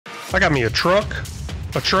I got me a truck,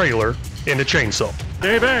 a trailer, and a chainsaw.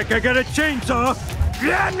 Stay back, I got a chainsaw.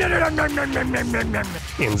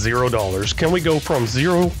 In $0. Can we go from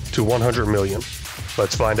 0 to 100 million?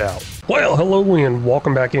 Let's find out. Well, hello and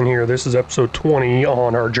welcome back in here. This is episode 20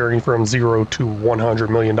 on our journey from 0 to $100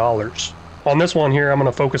 million. On this one here, I'm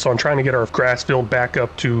going to focus on trying to get our grass field back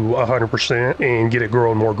up to 100% and get it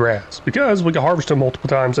growing more grass, because we can harvest it multiple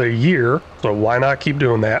times a year, so why not keep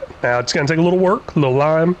doing that? Now, it's going to take a little work, a little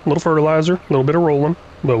lime, a little fertilizer, a little bit of rolling,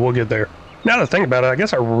 but we'll get there. Now that I think about it, I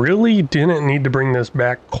guess I really didn't need to bring this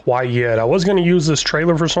back quite yet. I was going to use this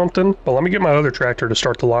trailer for something, but let me get my other tractor to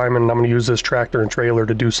start the lime, and I'm going to use this tractor and trailer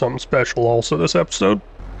to do something special also this episode.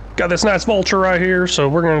 Got this nice vulture right here, so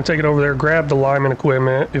we're going to take it over there, grab the lineman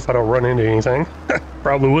equipment if I don't run into anything.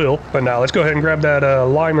 Probably will. But now let's go ahead and grab that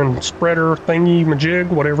lineman spreader thingy majig,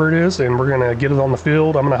 whatever it is, and we're going to get it on the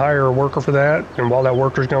field. I'm going to hire a worker for that, and while that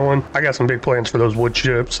worker's going, I got some big plans for those wood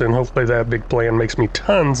chips, and hopefully that big plan makes me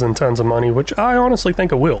tons and tons of money, which I honestly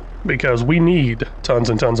think it will, because we need tons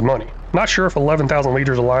and tons of money. Not sure if 11,000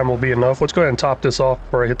 liters of lime will be enough. Let's go ahead and top this off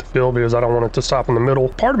before I hit the field, because I don't want it to stop in the middle.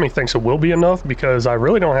 Part of me thinks it will be enough because I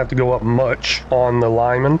really don't have to go up much on the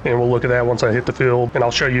lineman, and we'll look at that once I hit the field, and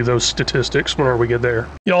I'll show you those statistics whenever we get there.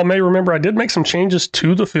 Y'all may remember I did make some changes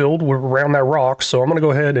to the field around that rock, so I'm going to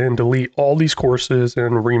go ahead and delete all these courses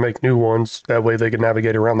and remake new ones. That way they can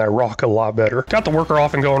navigate around that rock a lot better. Got the worker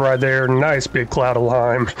off and going right there. Nice big cloud of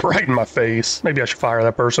lime right in my face. Maybe I should fire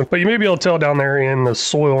that person. But you may be able to tell down there in the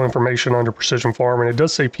soil information under Precision Farm, and it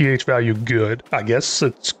does say pH value good. I guess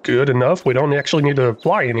it's good enough. We don't actually need to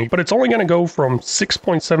apply any, but it's only going to go from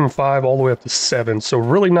 6.75 all the way up to 7, so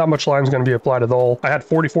really not much lime is going to be applied at all. I had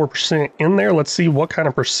 44% in there. Let's see what kind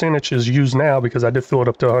of percentage is used now, because I did fill it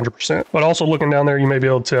up to 100%. But also looking down there, you may be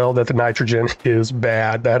able to tell that the nitrogen is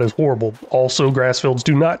bad. That is horrible. Also, grass fields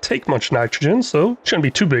do not take much nitrogen, so it shouldn't be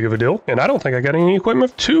too big of a deal. And I don't think I got any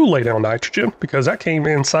equipment to lay down nitrogen, because that came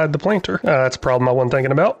inside the planter. That's a problem I wasn't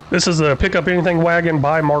thinking about. This is a Pick Up Anything wagon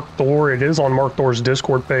by Mark Thor. It is on Mark Thor's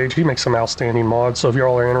Discord page. He makes some outstanding mods, so if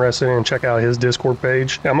y'all are interested in, check out his Discord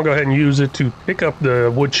page. I'm gonna go ahead and use it to pick up the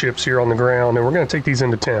wood chips here on the ground, and we're gonna take these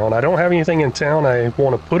into town. I don't have anything in town I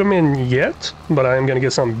want to put them in yet, but I am gonna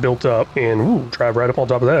get something built up and drive right up on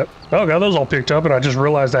top of that. Oh, got those all picked up, and I just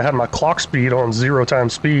realized I had my clock speed on 0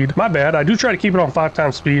 times speed. My bad. I do try to keep it on 5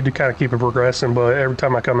 times speed to kind of keep it progressing, but every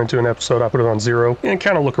time I come into an episode, I put it on 0 and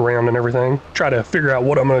kind of look around and everything. Try to figure out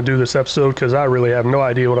what I'm going to do this episode, because I really have no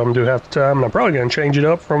idea what I'm going to do half the time, and I'm probably going to change it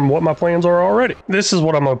up from what my plans are already. This is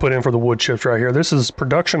what I'm going to put in for the wood chips right here. This is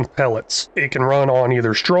production pellets. It can run on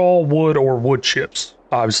either straw, wood, or wood chips.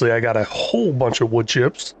 Obviously, I got a whole bunch of wood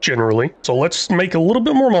chips, generally. So let's make a little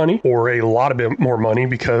bit more money, or a lot of bit more money,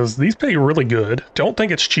 because these pay really good. Don't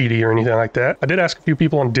think it's cheaty or anything like that. I did ask a few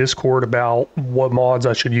people on Discord about what mods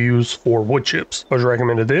I should use for wood chips. I was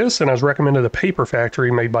recommended this, and I was recommended the Paper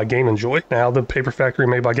Factory made by Game Enjoy. Now, the Paper Factory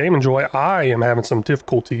made by Game Enjoy, I am having some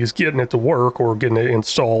difficulties getting it to work or getting it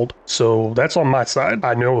installed. So that's on my side.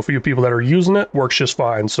 I know a few people that are using it, works just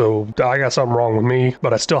fine. So I got something wrong with me,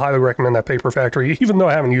 but I still highly recommend that Paper Factory, even though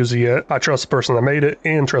I haven't used it yet. I trust the person that made it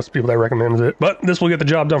and trust the people that recommended it, but this will get the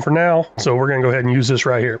job done for now, so we're gonna go ahead and use this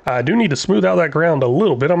right here. I do need to smooth out that ground a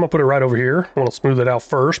little bit. I'm gonna put it right over here. I want to smooth it out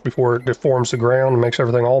first before it deforms the ground and makes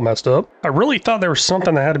everything all messed up. I really thought there was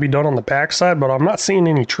something that had to be done on the backside, but I'm not seeing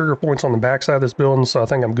any trigger points on the backside of this building, so I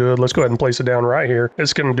think I'm good. Let's go ahead and place it down right here.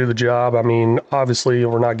 It's gonna do the job. I mean, obviously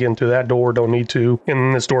we're not getting to that door, don't need to.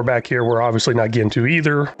 And this door back here, we're obviously not getting to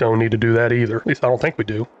either. Don't need to do that either. At least I don't think we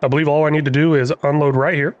do. I believe all I need to do is unload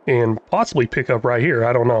right here and possibly pick up right here.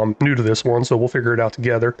 I don't know. I'm new to this one, so we'll figure it out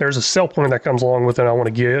together. There's a sell point that comes along with it I want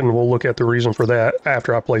to get, and we'll look at the reason for that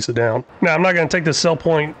after I place it down. Now, I'm not going to take this sell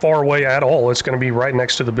point far away at all. It's going to be right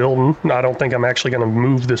next to the building. I don't think I'm actually going to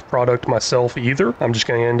move this product myself either. I'm just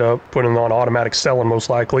going to end up putting it on automatic selling most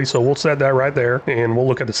likely, so we'll set that right there, and we'll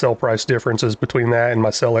look at the sell price differences between that and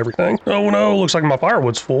my sell everything. Oh no, looks like my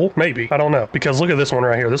firewood's full. Maybe. I don't know, because look at this one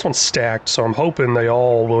right here. This one's stacked, so I'm hoping they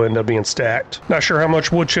all will end up being stacked. Not sure how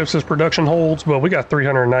much wood chips this production holds, but we got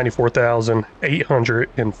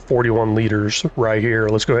 394,841 liters right here.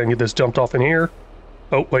 Let's go ahead and get this dumped off in here.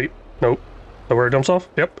 Oh, wait, nope. Is that where it dumps off?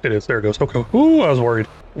 Yep, it is. There it goes. Okay. Ooh, I was worried.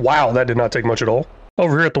 Wow, that did not take much at all.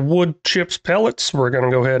 Over here at the wood chips pellets, we're going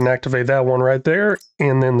to go ahead and activate that one right there.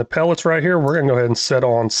 And then the pellets right here, we're going to go ahead and set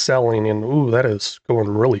on selling. And ooh, that is going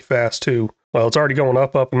really fast too. Well, it's already going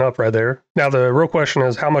up, up, and up right there. Now, the real question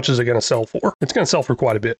is, how much is it going to sell for? It's going to sell for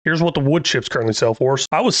quite a bit. Here's what the wood chips currently sell for. So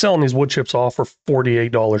I was selling these wood chips off for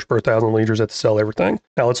 $48 per 1,000 liters at the Sell Everything.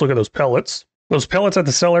 Now, let's look at those pellets. Those pellets at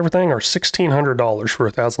the Sell Everything are $1,600 for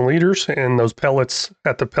 1,000 liters, and those pellets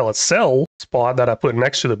at the pellet sell spot that I put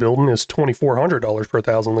next to the building is $2,400 per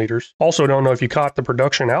 1,000 liters. Also, don't know if you caught the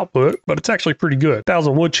production output, but it's actually pretty good.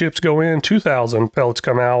 1,000 wood chips go in, 2,000 pellets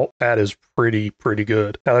come out. That is pretty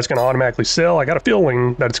good. Now that's going to automatically sell. I got a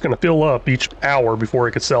feeling that it's going to fill up each hour before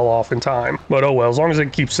it could sell off in time. But oh well, as long as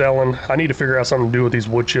it keeps selling. I need to figure out something to do with these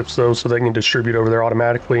wood chips though, so they can distribute over there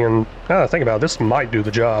automatically. And now that I think about it, this might do the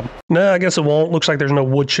job. Nah, I guess it won't. Looks like there's no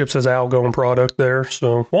wood chips as outgoing product there,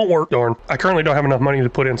 so won't work. Darn. I currently don't have enough money to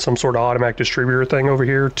put in some sort of automatic distributor thing over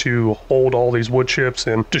here to hold all these wood chips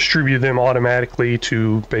and distribute them automatically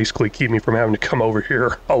to basically keep me from having to come over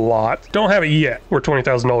here a lot. Don't have it yet. We're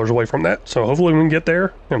 $20,000 away from that, so hopefully we can get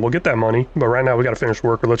there and we'll get that money. But right now we got to finish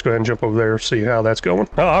work, or let's go ahead and jump over there, see how that's going.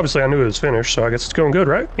 Obviously I knew it was finished, so I guess it's going good,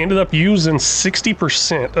 right? Ended up using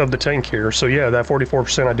 60% of the tank here, so yeah, that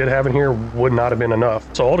 44% I did have in here would not have been enough.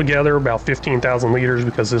 So altogether about 15,000 liters,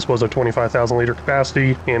 because this was a 25,000 liter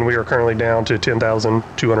capacity, and we are currently down to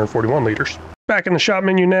 10,241 liters. Back in the shop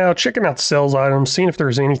menu now, checking out the sales items, seeing if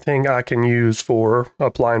there's anything I can use for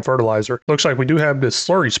applying fertilizer. Looks like we do have this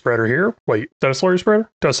slurry spreader here. Wait, is that a slurry spreader?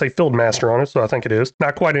 It does say Field Master on it, so I think it is.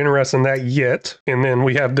 Not quite interested in that yet. And then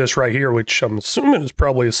we have this right here, which I'm assuming is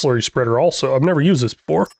probably a slurry spreader also. I've never used this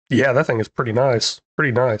before. Yeah, that thing is pretty nice.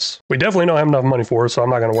 Pretty nice. We definitely don't have enough money for it, so I'm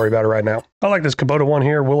not going to worry about it right now. I like this Kubota one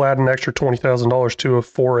here. We'll add an extra $20,000 to it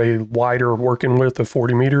for a wider working width of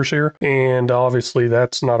 40 meters here. And obviously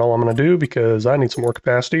that's not all I'm going to do because I need some more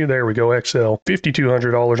capacity. There we go, XL.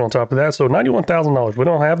 $5,200 on top of that, so $91,000. We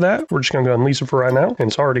don't have that. We're just going to go ahead and lease it for right now. And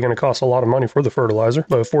it's already going to cost a lot of money for the fertilizer,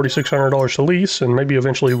 but $4,600 to lease, and maybe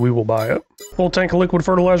eventually we will buy it. Full tank of liquid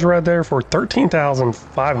fertilizer right there for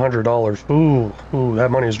 $13,500. Ooh, that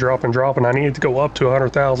money is dropping. I need to go up to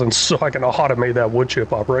 100,000 so I can automate that wood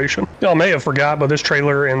chip operation. Y'all may have forgot, but this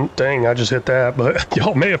trailer, and dang, I just hit that, but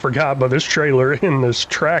y'all may have forgot, but this trailer and this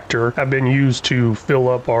tractor have been used to fill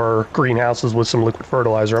up our greenhouses with some liquid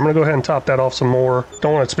fertilizer. I'm gonna go ahead and top that off some more.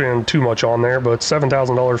 Don't want to spend too much on there, but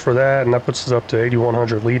 $7,000 for that, and that puts us up to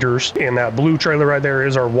 8,100 liters. And that blue trailer right there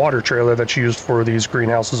is our water trailer that's used for these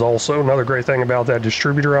greenhouses also. Another great thing about that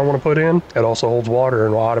distributor I want to put in, it also holds water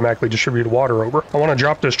and will automatically distribute water over. I want to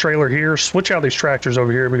drop this trailer here, switch out these tractors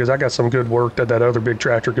over here because I got some good work that other big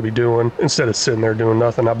tractor could be doing instead of sitting there doing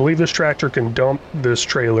nothing. I believe this tractor can dump this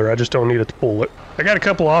trailer. I just don't need it to pull it. I got a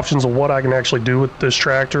couple options of what I can actually do with this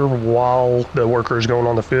tractor while the worker is going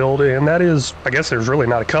on the field, and that is, I guess there's really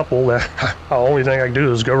not a couple. The only thing I can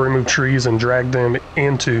do is go remove trees and drag them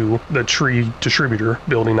into the tree distributor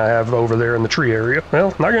building I have over there in the tree area.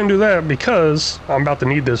 Well, not going to do that because I'm about to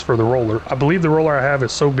need this for the roller. I believe the roller I have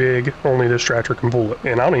is so big, only this tractor can pull it.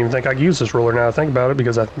 And I don't even think I can use this roller now I think about it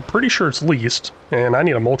because I'm pretty sure it's leased, and I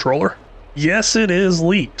need a mulch roller. Yes, it is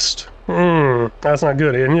leased. That's not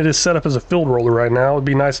good. And it is set up as a field roller right now. It'd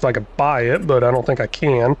be nice if I could buy it, but I don't think I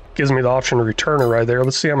can. Gives me the option to return it right there.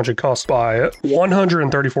 Let's see how much it costs to buy it.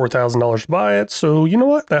 $134,000 to buy it. So you know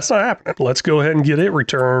what? That's not happening. Let's go ahead and get it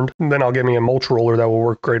returned. And then I'll get me a mulch roller that will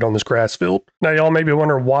work great on this grass field. Now y'all may be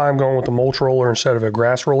wondering why I'm going with the mulch roller instead of a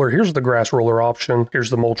grass roller. Here's the grass roller option. Here's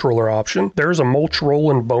the mulch roller option. There's a mulch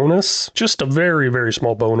rolling bonus. Just a very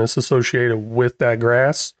small bonus associated with that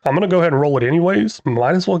grass. I'm going to go ahead and roll it anyways.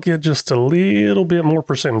 Might as well get just a little bit more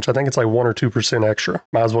percentage. I think it's like 1 or 2% extra.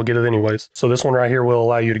 Might as well get it anyways. So this one right here will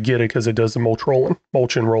allow you to get it because it does the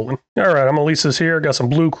mulch and rolling. All right, I'm gonna lease this here. Got some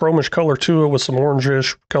blue chromish color to it with some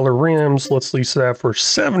orangish color rims. Let's lease that for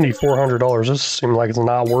 $7,400. This seems like it's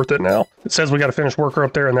not worth it now. It says we got a finished worker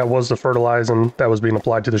up there, and that was the fertilizing that was being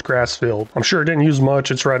applied to this grass field. I'm sure it didn't use much.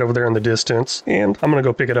 It's right over there in the distance, and I'm gonna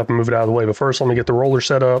go pick it up and move it out of the way. But first, let me get the roller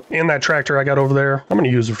set up. And that tractor I got over there, I'm gonna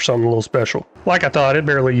use it for something a little special. Like I thought, it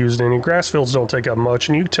barely used any. Grass fields don't take up much,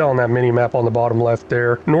 and you can tell on that mini map on the bottom left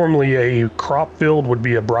there, normally a crop field would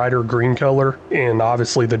be a brighter green color, and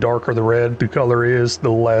obviously the darker the red the color is, the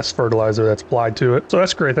less fertilizer that's applied to it. So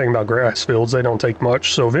that's a great thing about grass fields. They don't take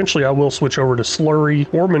much. So eventually I will switch over to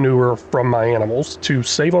slurry or manure from my animals to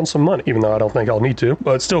save on some money, even though I don't think I'll need to.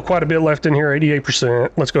 But still quite a bit left in here,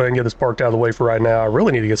 88%. Let's go ahead and get this parked out of the way for right now. I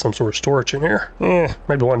really need to get some sort of storage in here.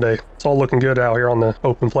 Maybe one day. It's all looking good out here on the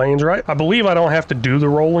open plains, right? I believe I don't have to do the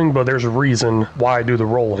rolling, but there's a reason why I do the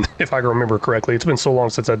rolling, if I can remember correctly. It's been so long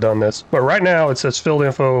since I've done this. But right now it says field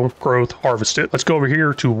info, growth, harvested. Let's go over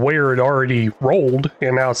here to where it already rolled,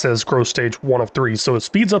 and now it says growth stage 1 of 3. So it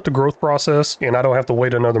speeds up the growth process, and I don't have to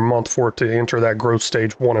wait another month for it to enter that growth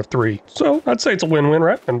stage 1 of 3. So I'd say it's a win-win,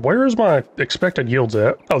 right? And where is my expected yields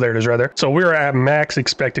at? Oh, there it is right there. So we're at max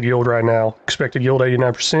expected yield right now. Expected yield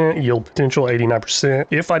 89%, yield potential 89%.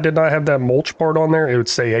 If I did not have that mulch part on there, it would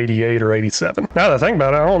say 88 or 87. Now that I think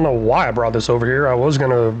about it, I don't know why I brought this over here. I was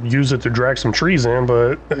going to use it to drag some trees in,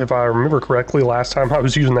 but if I remember correctly, last time I was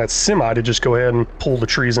was using that semi to just go ahead and pull the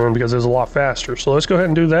trees in because it's a lot faster. So let's go ahead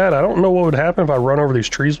and do that. I don't know what would happen if I run over these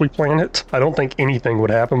trees we planted. I don't think anything would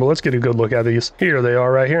happen, but let's get a good look at these. Here they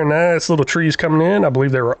are right here. Nice little trees coming in. I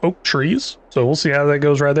believe they were oak trees. So we'll see how that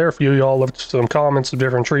goes right there. A few of y'all left some comments of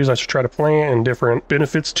different trees I should try to plant and different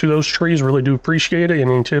benefits to those trees. Really do appreciate it.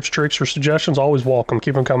 Any tips, tricks, or suggestions, always welcome.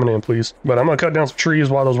 Keep them coming in, please. But I'm going to cut down some trees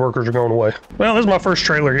while those workers are going away. Well, this is my first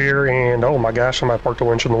trailer here, and oh my gosh, I might park the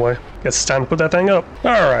winch in the way. Guess it's time to put that thing up.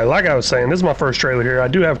 All right, like I was saying, this is my first trailer here. I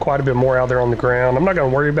do have quite a bit more out there on the ground. I'm not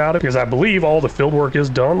going to worry about it because I believe all the field work is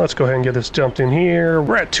done. Let's go ahead and get this dumped in here.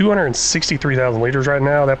 We're at 263,000 liters right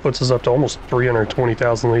now. That puts us up to almost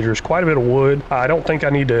 320,000 liters. Quite a bit of wood. I don't think I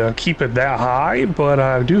need to keep it that high, but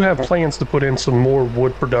I do have plans to put in some more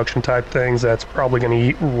wood production type things that's probably going to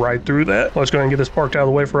eat right through that. Let's go ahead and get this parked out of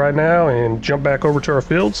the way for right now and jump back over to our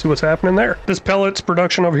field, see what's happening there. This pellets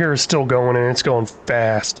production over here is still going, and it's going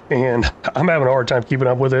fast, and I'm having a hard time keeping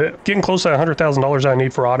up with it. Getting close to $100,000 I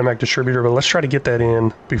need for automatic distributor, but let's try to get that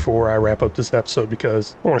in before I wrap up this episode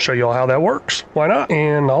because I want to show you all how that works. Why not?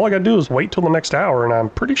 And all I gotta do is wait till the next hour, and I'm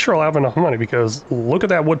pretty sure I'll have enough money because look at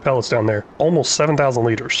that wood pellets down there. Almost 7,000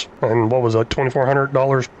 liters. And what was it,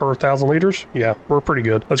 $2,400 per 1,000 liters? Yeah, we're pretty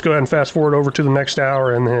good. Let's go ahead and fast forward over to the next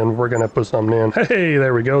hour, and then we're gonna put something in. Hey,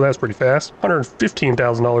 there we go. That's pretty fast.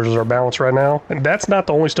 $115,000 is our balance right now. And that's not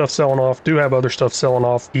the only stuff selling off. Do have other stuff selling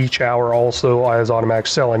off each hour also as automatic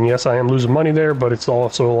selling. Yes, I am losing money there, but it's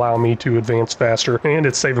also allowing me to advance faster, and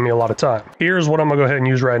it's saving me a lot of time. Here's what I'm gonna go ahead and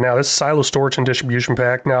use right now. This is silo storage and distribution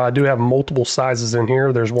pack. Now, I do have multiple sizes in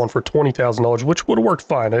here. There's one for $20,000, which would have worked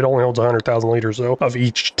fine. It only holds 100,000 liters though of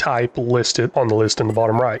each type listed on the list in the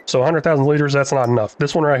bottom right. So 100,000 liters, that's not enough.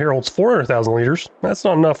 This one right here holds 400,000 liters. That's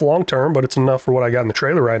not enough long term, but it's enough for what I got in the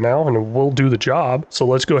trailer right now, and it will do the job. So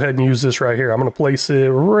let's go ahead and use this right here. I'm going to place it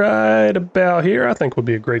right about here. I think would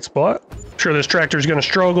be a great spot. Sure, this tractor is going to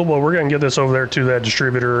struggle, but we're going to get this over there to that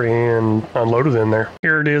distributor and unload it in there.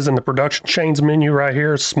 Here it is in the production chains menu right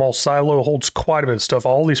here. It's a small silo, holds quite a bit of stuff.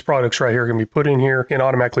 All these products right here can be put in here and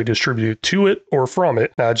automatically distributed to it or from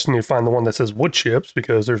it. Now I just need to find the one that says wood chips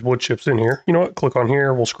because there's wood chips in here. You know what? Click on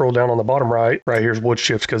here. We'll scroll down on the bottom right. Right here's wood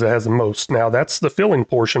chips because it has the most. Now that's the filling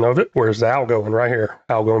portion of it. Where's the outgoing? Right here.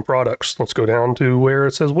 Outgoing products. Let's go down to where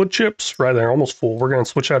it says wood chips. Right there, almost full. We're going to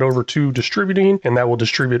switch that over to distributing, and that will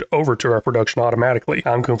distribute over to our production automatically.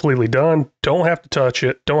 I'm completely done. Don't have to touch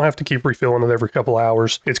it. Don't have to keep refilling it every couple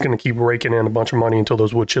hours. It's going to keep raking in a bunch of money until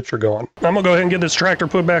those wood chips are gone. I'm going to go ahead and get this tractor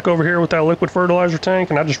put back over here with that liquid fertilizer tank,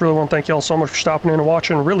 and I just really want to thank y'all so much for stopping in and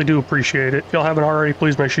watching. Really do appreciate it. If y'all haven't already,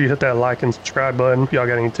 please make sure you hit that like and subscribe button. If y'all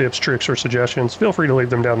got any tips, tricks, or suggestions, feel free to leave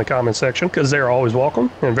them down in the comment section because they're always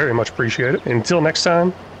welcome and very much appreciated. And until next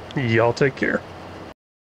time, y'all take care.